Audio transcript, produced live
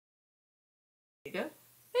you go.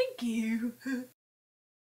 Thank you.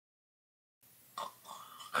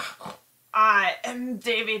 I am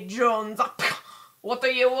Davy Jones. What do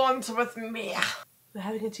you want with me? We're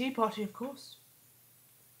having a tea party, of course.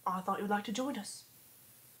 I thought you'd like to join us.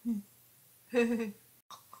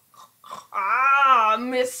 Ah,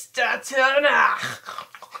 Mr. Turner.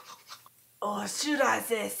 Or should I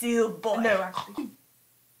say seal boy? No, actually.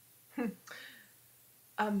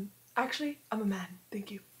 Actually, I'm a man,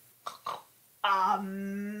 thank you. A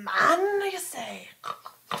man, you say?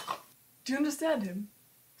 Do you understand him?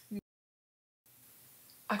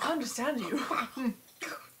 I can't understand you.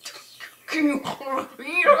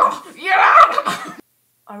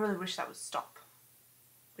 I really wish that would stop.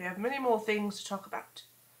 We have many more things to talk about.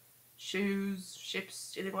 Shoes, ships,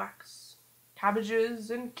 stealing wax, cabbages,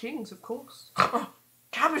 and kings, of course.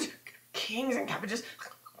 Cabbage, kings and cabbages.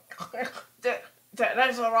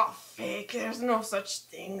 Those are all fake. There's no such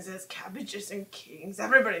things as cabbages and kings.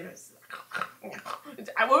 Everybody knows.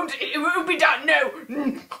 It won't be done. No.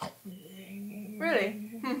 Really?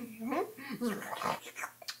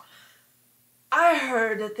 I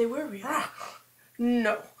heard that they were real.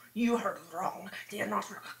 No, you heard wrong. They are not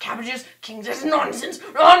real. Cabbages, kings, it's nonsense.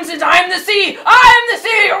 Nonsense. I am the sea. I am the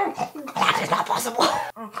sea. Oh, that is not possible.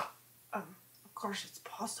 Of course it's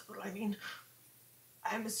possible. I mean,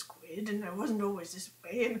 I'm a squid and I wasn't always this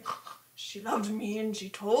way, and she loved me and she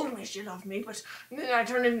told me she loved me, but then I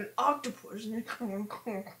turned into an octopus and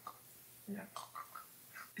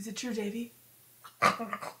Is it true, Davy?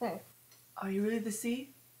 Are you really the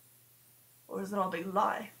sea? Or is it all a big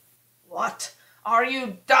lie? What? Are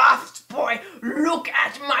you daft, boy? Look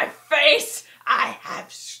at my face! I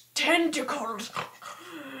have tentacles!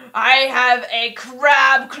 I have a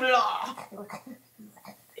crab claw!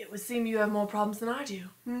 It would seem you have more problems than I do.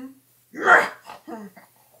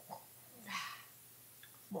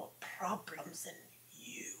 More problems than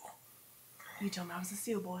you. You told me I was a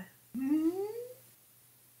seal boy.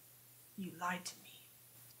 You lied to me.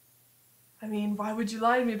 I mean, why would you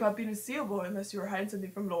lie to me about being a seal boy unless you were hiding something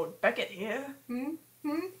from Lord Beckett here?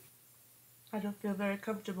 I don't feel very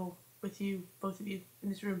comfortable with you, both of you, in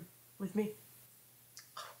this room, with me.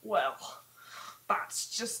 Well, that's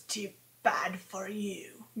just too bad for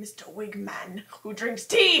you, Mr. Wigman, who drinks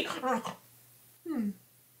tea!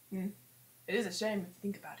 It is a shame if you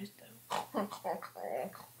think about it, though.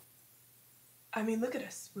 I mean, look at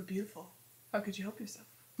us. We're beautiful. How could you help yourself?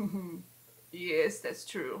 Yes, that's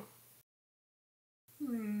true.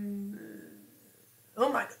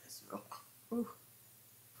 Oh my goodness. Ooh.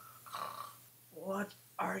 What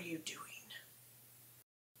are you doing?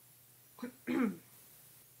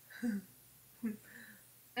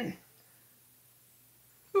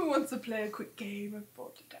 Who wants to play a quick game of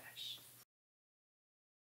Balderdash?